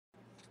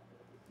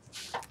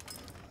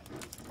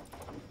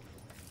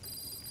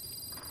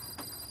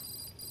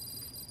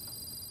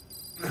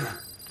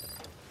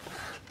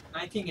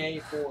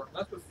1984.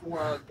 That's before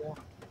I was born.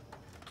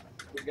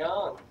 You're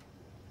gone.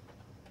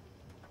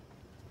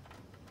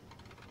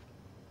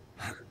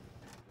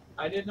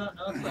 I did not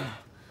know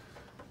that.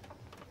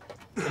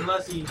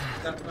 Unless he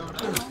got thrown out.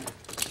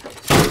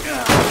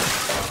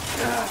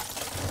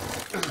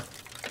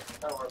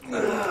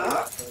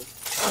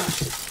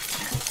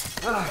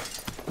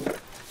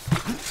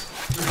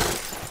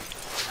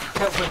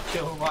 That would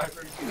kill a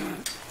viper.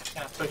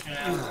 Kind of pushing it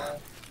out of the way.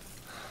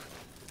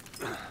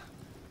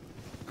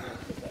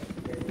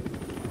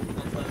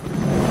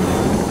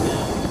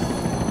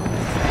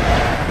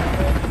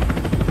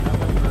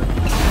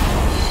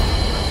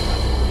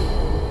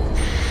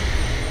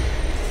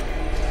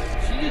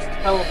 She just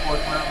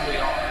teleports wherever we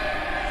are.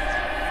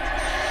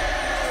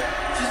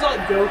 She's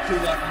like Goku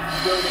that can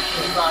go to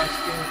nearby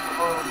school,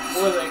 or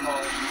what do they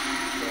call it?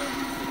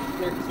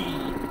 Their key.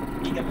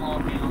 He can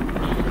lock me on the key.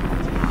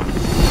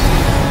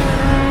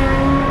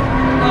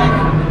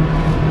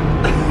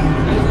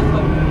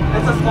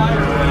 That's a fire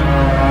wave.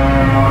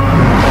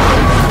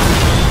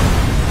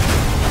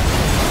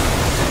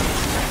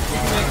 You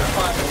can make a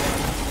fire wave.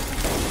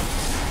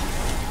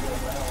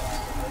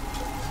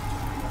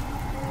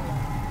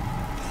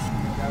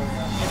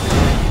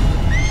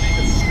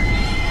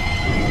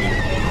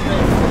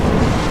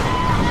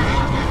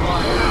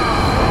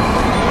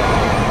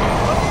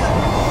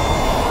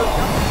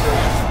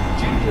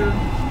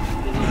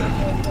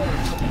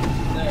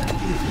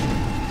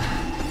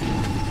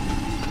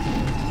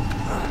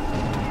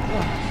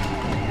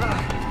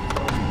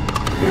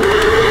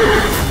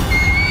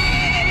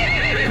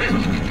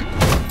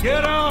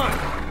 Get on!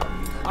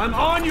 I'm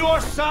on your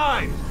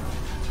side!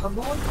 I'm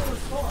going for a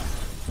spot.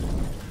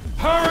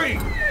 Hurry!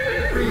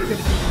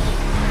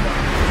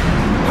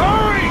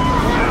 Hurry!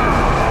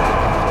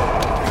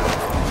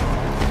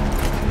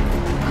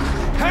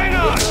 Hang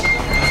on!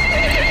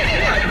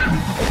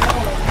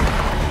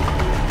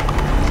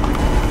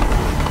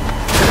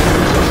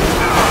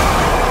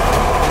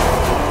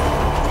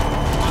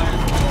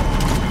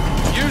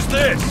 Use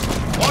this!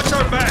 Watch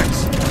our backs!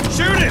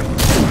 Shoot him!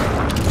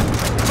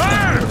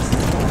 Fire!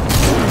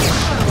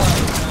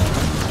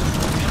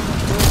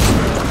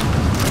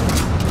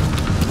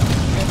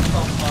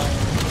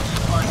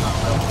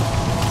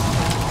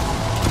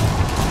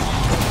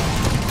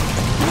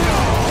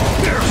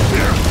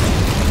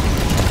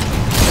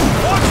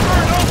 Watch for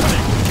an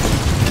opening!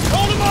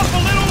 Hold him up a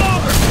little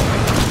longer!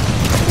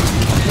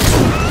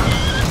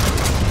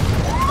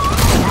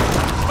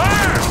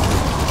 Fire!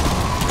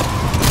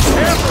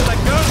 Careful, that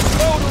gun's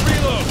slow to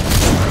reload!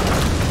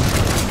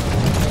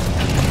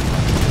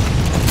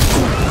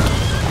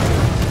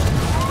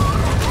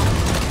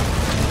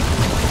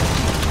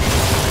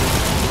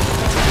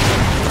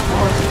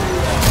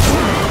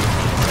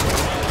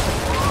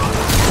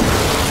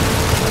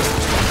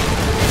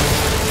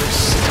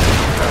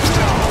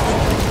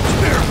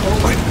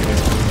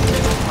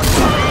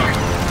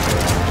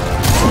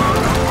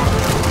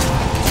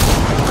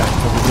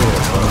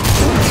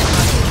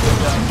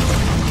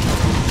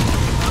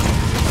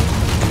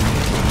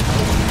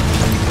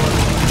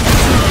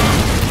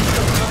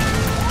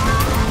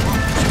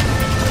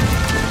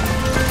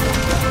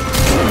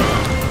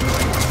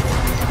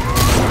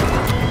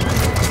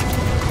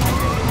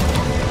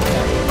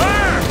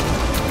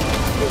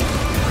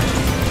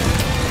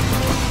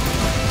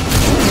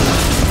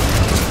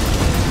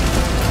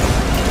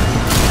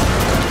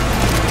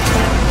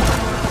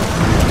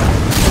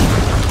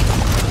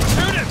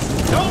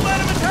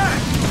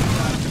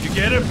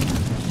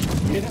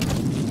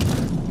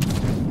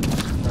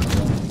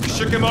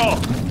 Shook him off.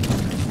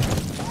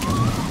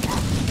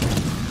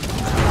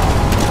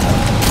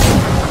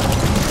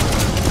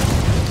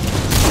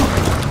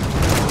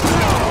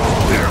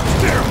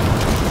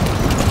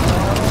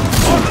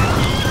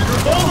 You're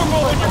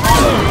vulnerable when you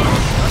reload.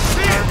 I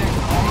see it.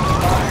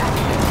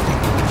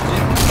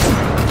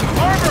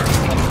 Armor.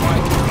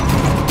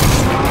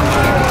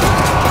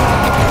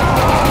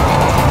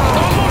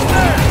 Almost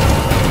there.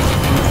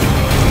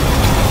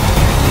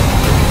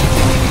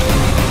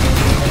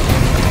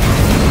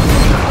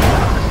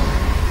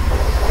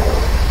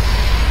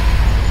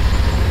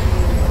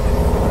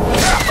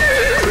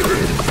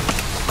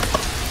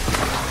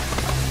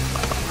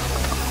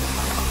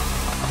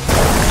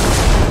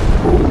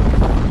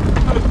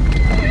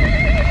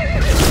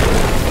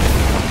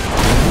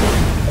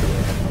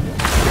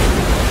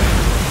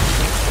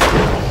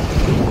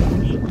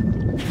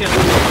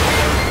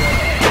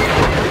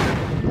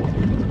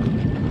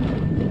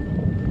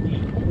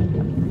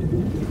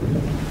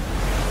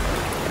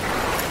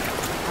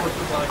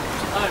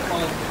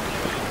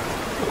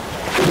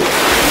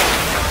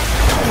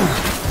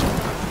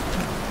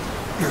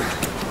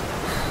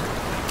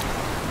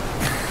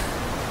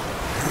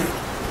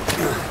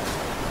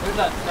 Where's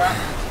that strap?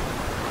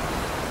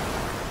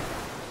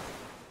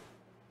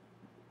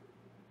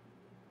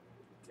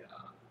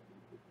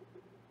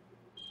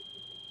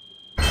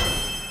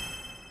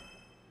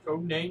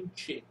 Codename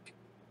Chick.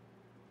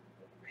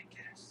 I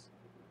guess.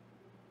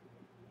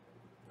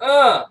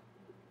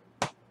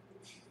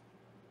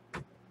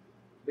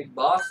 Big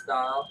boss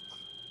style.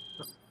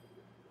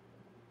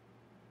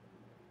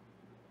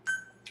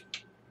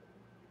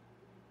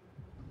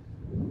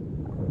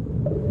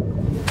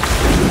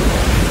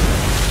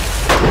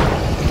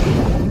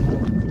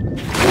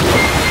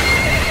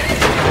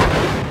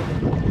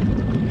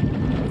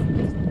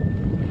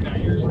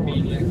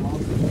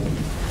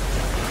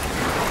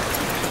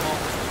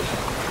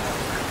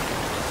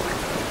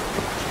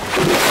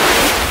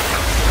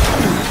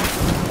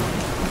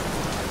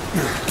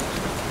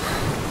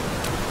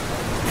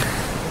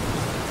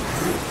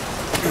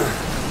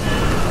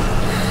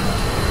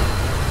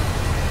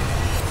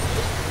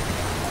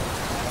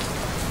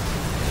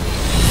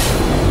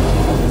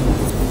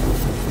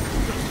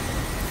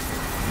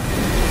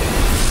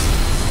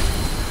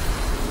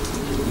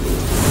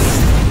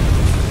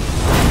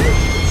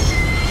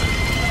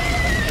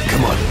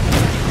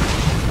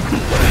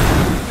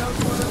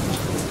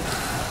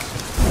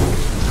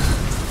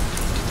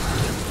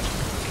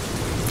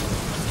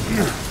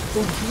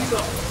 The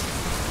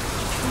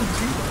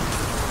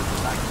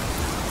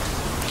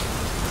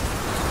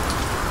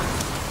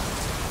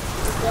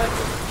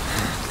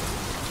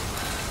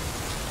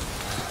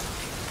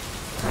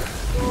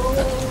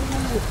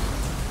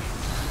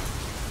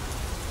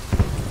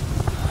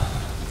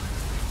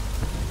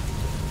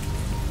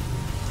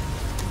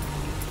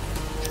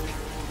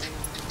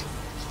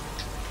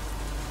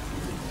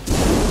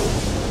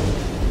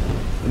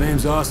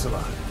name's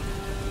Ocelot.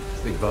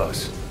 Big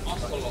boss.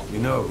 You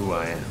know who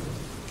I am.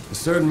 A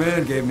certain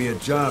man gave me a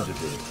job to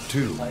do.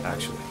 Two,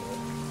 actually.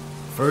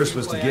 First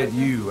was to get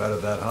you out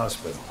of that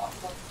hospital.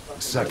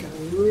 The second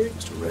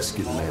was to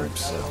rescue the man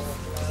himself.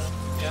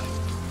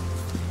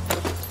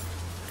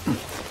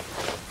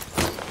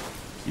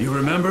 You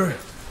remember?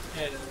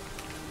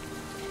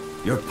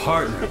 Your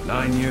partner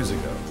 9 years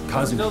ago,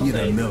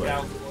 Kazuhira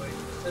Miller.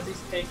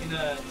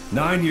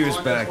 9 years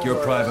back, your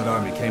private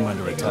army came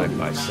under attack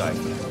by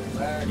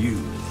Cypher.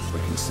 You were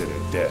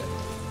considered dead.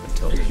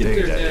 Until the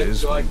day, that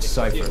is, when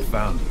Cypher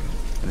found you.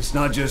 And it's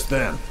not just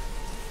them.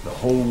 The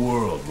whole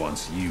world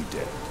wants you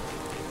dead.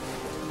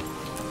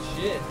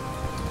 Shit.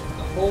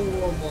 The whole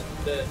world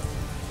wants dead.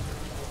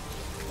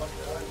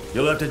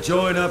 You'll have to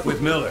join up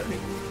with Miller.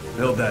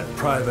 Build that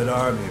private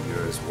army of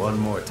yours one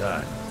more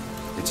time.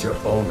 It's your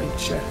only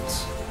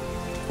chance.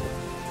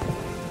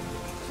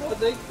 Well,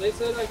 they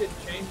said I could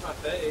change my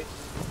face.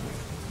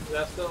 Is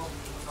that still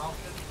an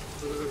option?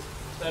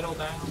 Settle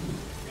down,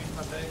 change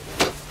my face.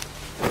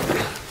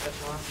 That's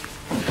fine.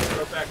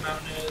 Brokeback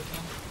Mountain is.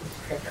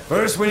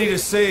 First, we need to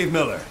save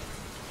Miller.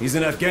 He's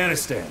in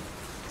Afghanistan.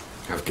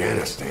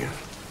 Afghanistan?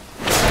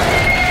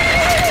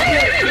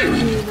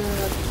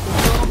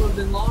 Osama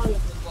bin Laden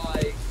was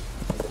like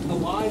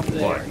alive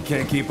there. What, you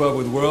can't keep up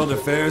with world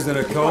affairs in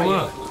a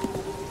coma?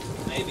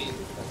 Maybe.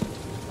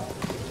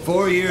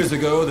 4 years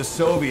ago, the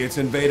Soviets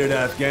invaded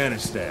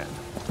Afghanistan.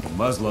 The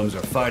Muslims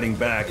are fighting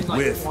back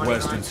with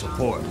Western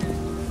support.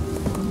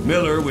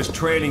 Miller was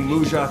training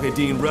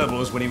Mujahideen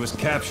rebels when he was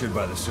captured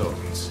by the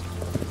Soviets.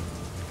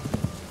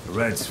 The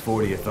Reds'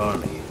 40th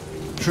Army.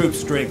 Troop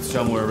strength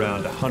somewhere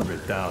around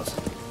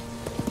 100,000.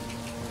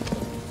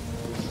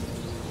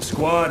 The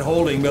squad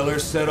holding Miller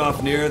set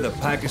off near the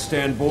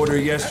Pakistan border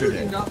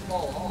yesterday. Now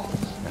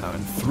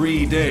in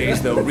 3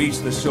 days, they'll reach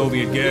the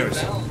Soviet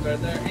garrison.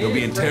 He'll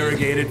be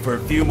interrogated for a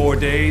few more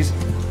days,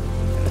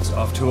 and it's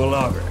off to a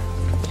logger.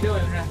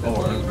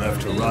 Or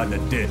left to rot in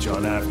a ditch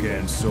on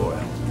Afghan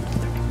soil.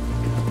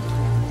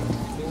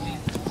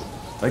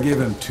 I give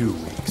him 2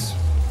 weeks.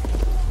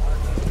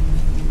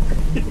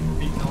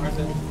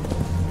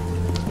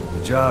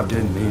 The job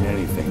didn't mean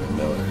anything to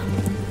Miller.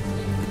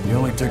 He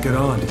only took it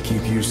on to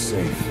keep you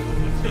safe.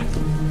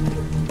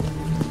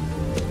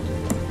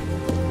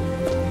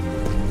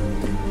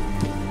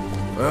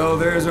 Well,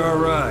 there's our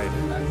ride.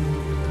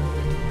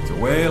 It's a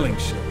whaling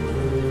ship.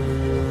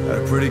 Had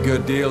a pretty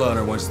good deal on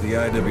her once the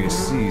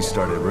IWC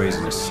started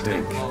raising a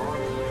stink.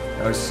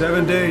 Now it's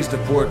 7 days to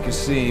Port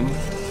Qasim,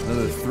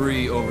 another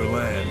 3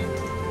 overland.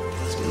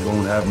 So we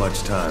won't have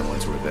much time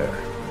once we're there.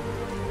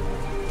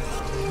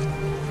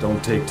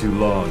 Don't take too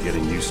long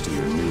getting used to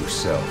your new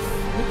self.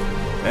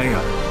 Hang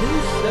on.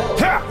 New self?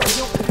 Ha!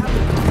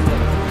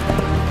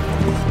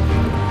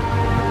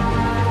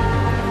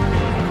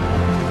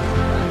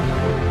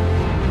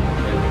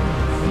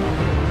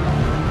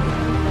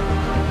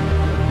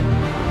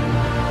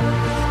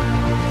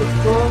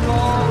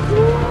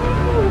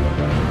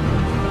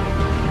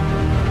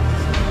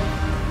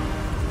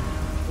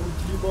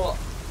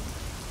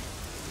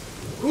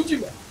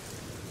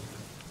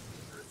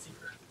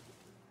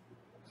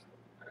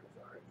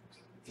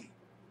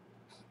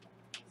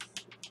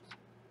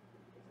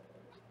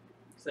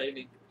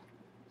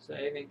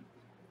 Saving.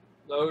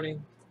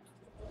 Loading.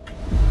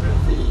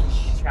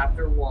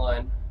 Chapter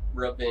 1,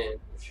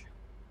 Revenge.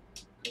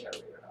 Yeah,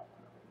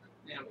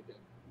 we do.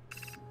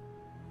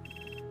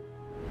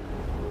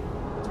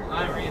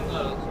 I'm reading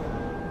those.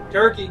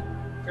 Turkey.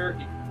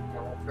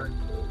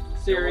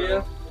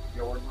 Syria.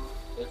 Jordan.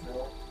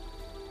 Israel.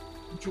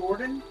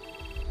 Jordan?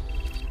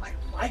 Like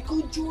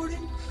Michael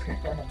Jordan?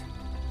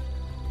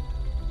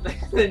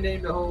 They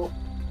named the whole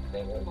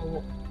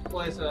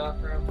place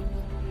after him.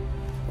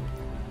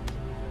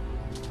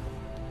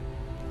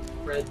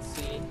 Red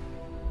Sea.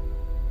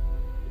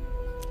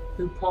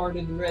 Who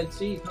parted the Red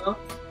Sea, huh?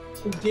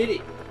 Who did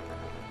it?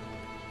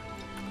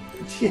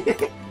 Who did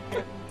it?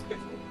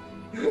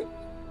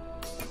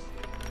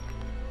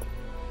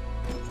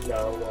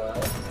 No,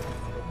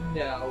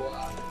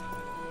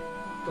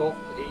 Gulf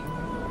Fleet.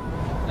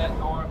 That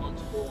arm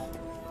looks cool.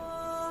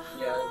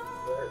 Yeah,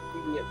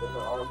 you can get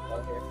different arms on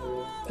here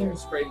too. Can you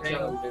spray paint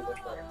them? Yeah,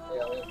 they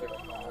have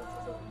different colors.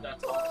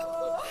 That's awesome.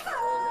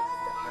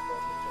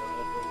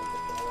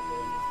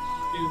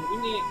 Dude, we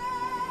need...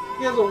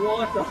 He has a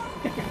watch on.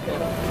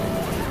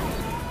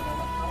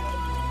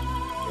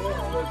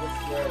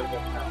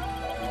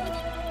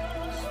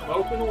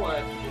 Smoking away.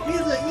 He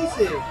has an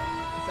e-cig, I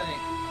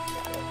think.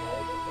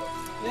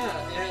 Yeah,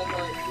 it had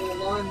like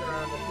little lines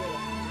around it too.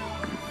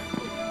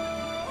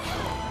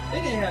 They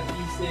didn't have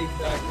e-cigs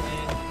back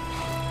then.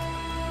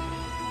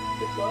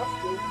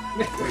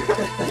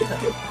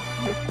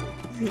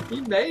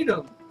 He made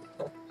them.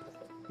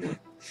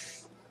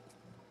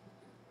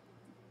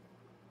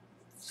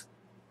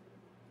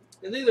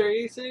 It's either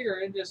easy or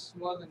it just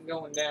wasn't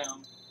going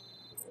down.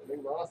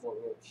 Big boss don't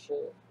give a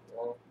shit.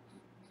 Well,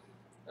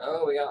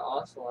 oh, we got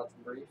Ocelot's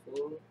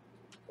briefing.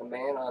 The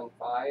Man on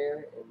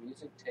Fire and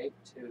Music Take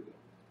 2.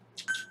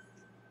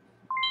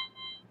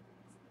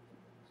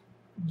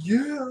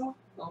 Yeah. I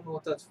don't know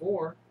what that's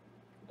for.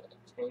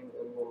 Tame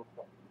Inland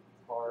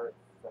Part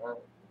Front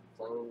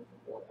Flame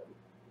 1.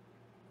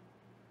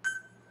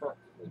 Huh.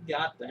 We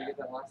got Did you that. get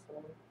that last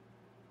time?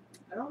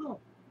 I don't know.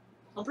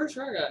 I'm pretty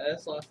sure I got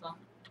S last time.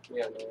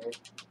 Yeah, man.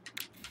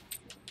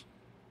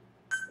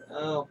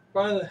 Oh,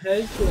 by the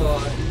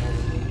headshot.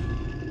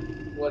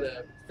 What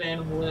a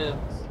phantom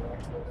limbs.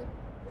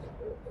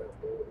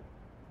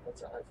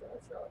 That's a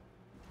shot.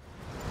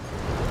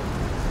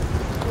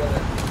 What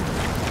a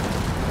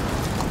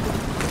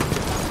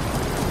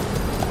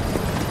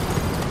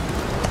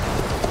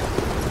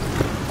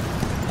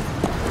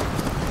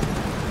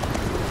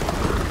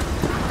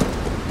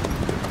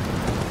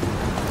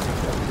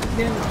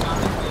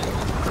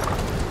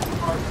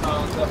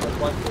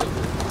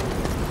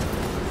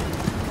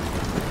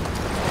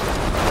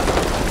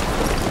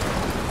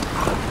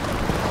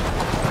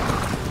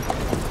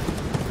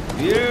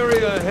The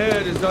area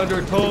ahead is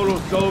under total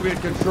Soviet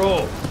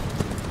control.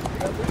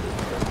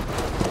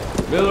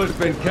 Miller's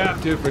been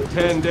captive for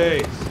 10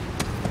 days.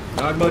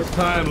 Not much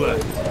time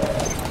left.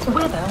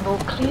 Weather will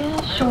clear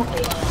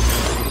shortly.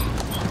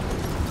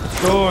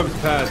 Storm's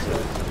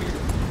passing.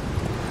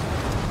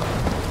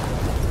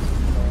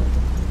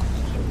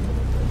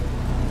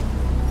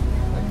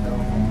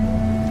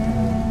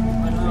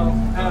 I know.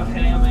 Have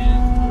ham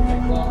and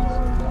big boss.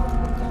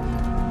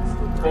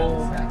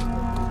 Cool.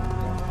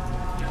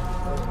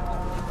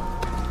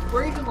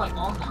 We're even like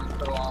online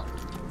co-op.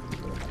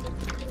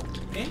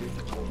 Maybe?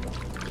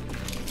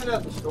 Check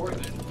out the story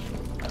then.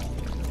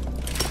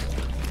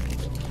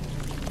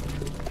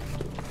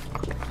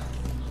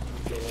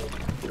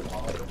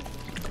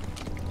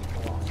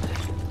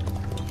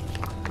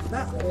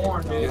 That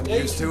horn, dude.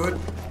 Getting used to it?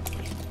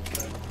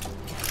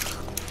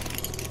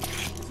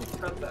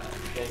 Cut that.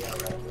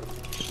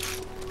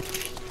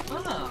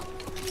 Oh.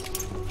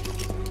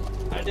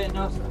 I didn't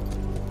know so.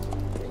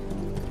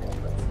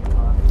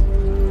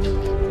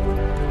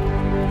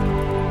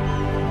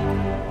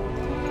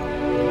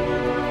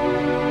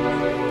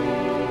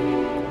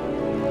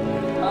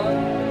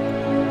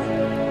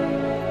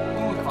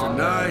 For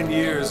 9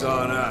 years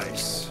on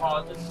ice.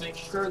 Pause and make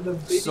sure the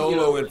video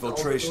Solo is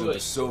infiltration all of the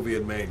good.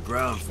 Soviet main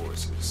ground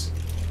forces.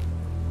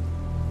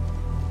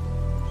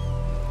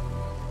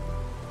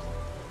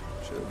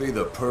 Should be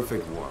the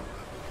perfect warm.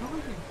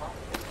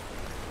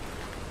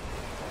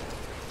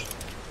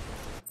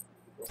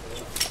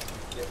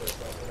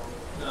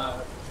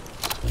 No.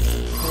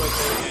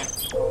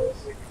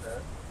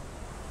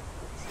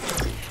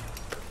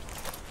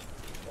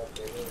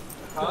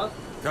 Huh?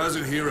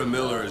 Kazuhira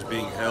Miller is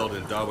being held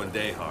in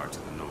Dawandehar to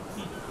the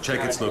north.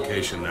 Check its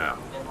location now.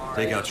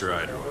 Take out your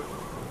eye drawer.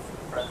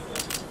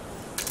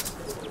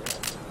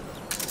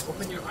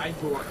 Open your eye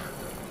drawer.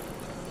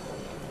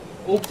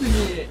 Open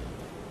it.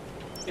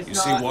 It's You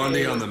see not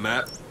Wandy a- on the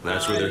map?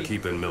 That's where they're I-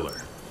 keeping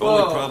Miller.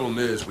 Whoa. Only problem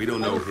is we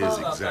don't know Never his thought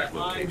about exact that.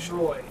 location.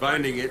 Android.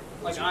 Finding it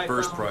Like is your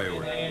first iPhone priority.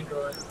 and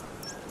Android.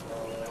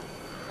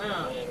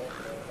 Huh.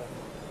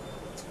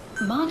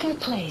 Marker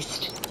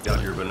placed.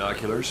 Got your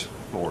binoculars?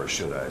 Or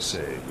should I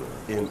say,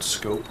 your int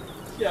scope?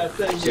 Yeah,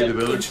 so See the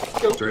village?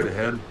 Straight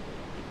ahead?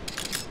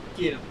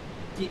 Get him.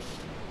 Get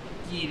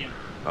him.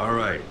 All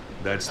right,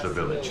 that's the That's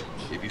the village.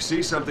 village. If you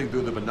see something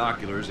through the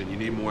binoculars and you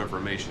need more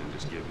information,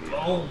 just give me a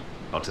call. Boom.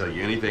 I'll tell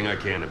you anything I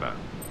can about it.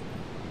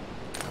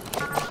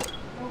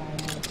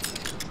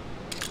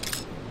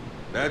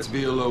 That's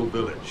Violo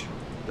village,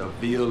 the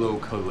Violo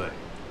Calais.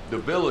 The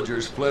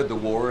villagers fled the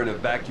war and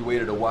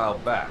evacuated a while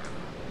back.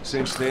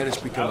 Since then, it's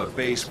become a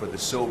base for the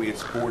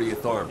Soviets'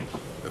 40th Army.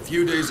 A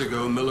few days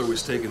ago, Miller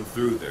was taken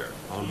through there,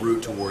 en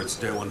route towards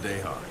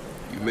Dawandehar.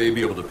 You may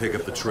be able to pick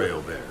up the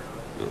trail there.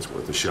 It's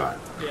worth a shot.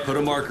 Yeah. Put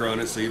a marker on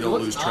it so you It don't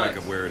looks lose track nice.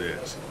 of where it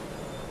is.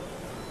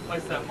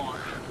 What's that mark?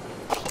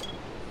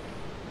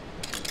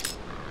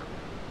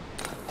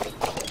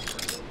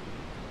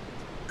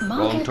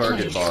 Marker Wrong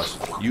target, placed.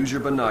 boss. Use your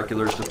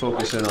binoculars to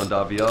focus in on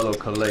Davialo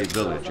Calais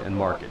village and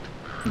mark it.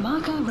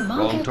 Marker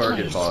Wrong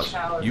target, placed.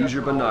 boss. Use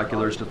your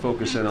binoculars to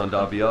focus in on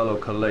Davialo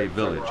Calais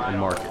village and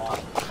mark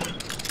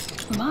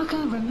it. Marker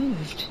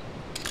removed.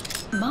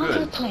 Marker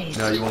Good. placed.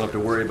 Now you won't have to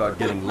worry about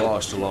getting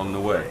lost along the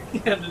way. You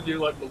had to do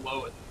like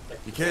below it.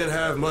 You can't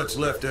have much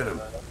left in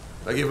him.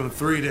 I give him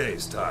 3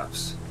 days,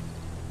 tops.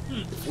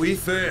 If we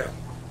fail,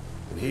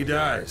 and he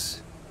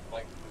dies,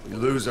 we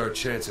lose our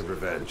chance of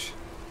revenge.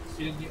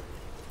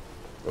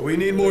 But we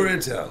need more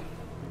intel.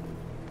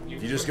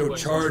 If you just go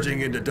charging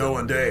into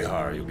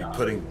Dawandehar, you'll be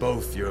putting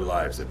both your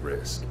lives at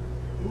risk.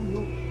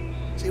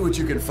 See what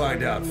you can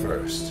find out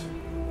first.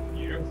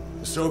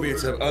 The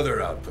Soviets have other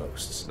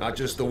outposts, not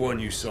just the one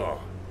you saw.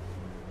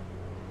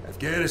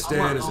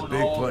 Afghanistan is a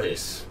big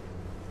place.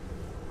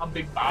 I'm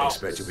Big I Boss.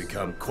 expect you'll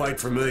become quite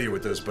familiar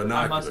with those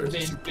I must have binoculars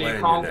been as you Big plan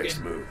your Honkin. next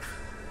move.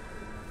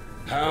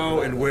 How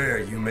and where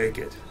you make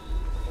it,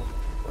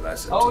 well,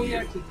 that's up Oh, to he you.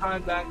 actually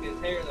tied back his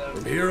hair though.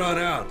 From here on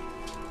out,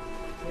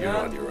 you're Yeah.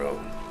 on your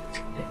own.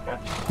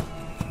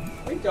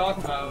 What are you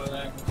talking about over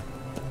there?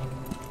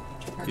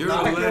 You're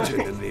a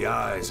legend in the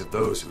eyes of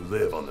those who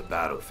live on the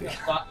battlefield.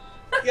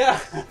 Yeah.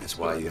 That's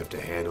why you have to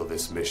handle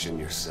this mission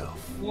yourself.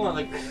 One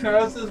of the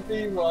grossest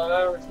people I've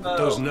ever smelled.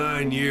 Those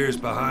 9 years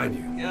behind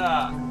you,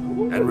 Yeah.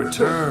 and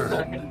return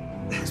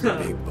as the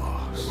big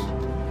boss.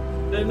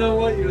 Didn't know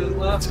what you was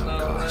That's laughing how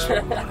costs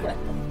at. will money.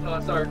 So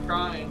I started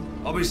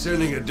crying. I'll be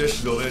sending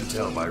additional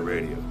intel by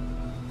radio.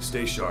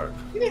 Stay sharp.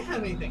 You didn't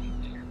have anything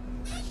in there.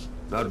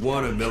 Not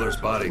one of Miller's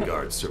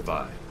bodyguards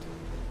survived.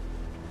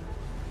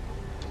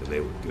 And they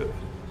were good.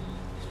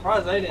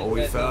 Surprised they didn't. All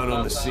we get found on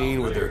the themselves scene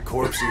out were there. their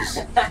corpses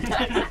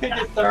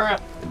Just throw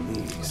out. and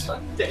these.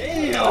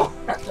 Damn.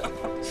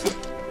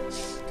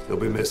 They'll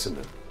be missing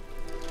them.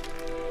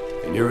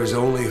 And you're his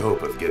only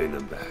hope of getting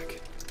them back.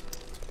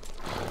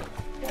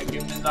 Gotta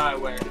give him his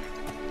eyewear.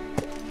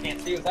 Can't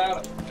see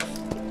without him.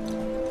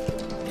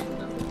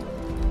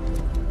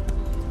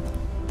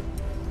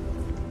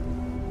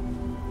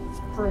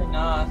 Pretty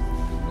nice.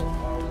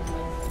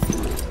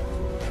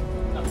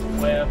 Got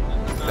the web.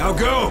 Now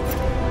go!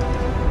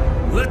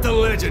 Let the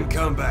legend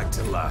come back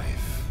to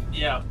life.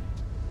 Yeah.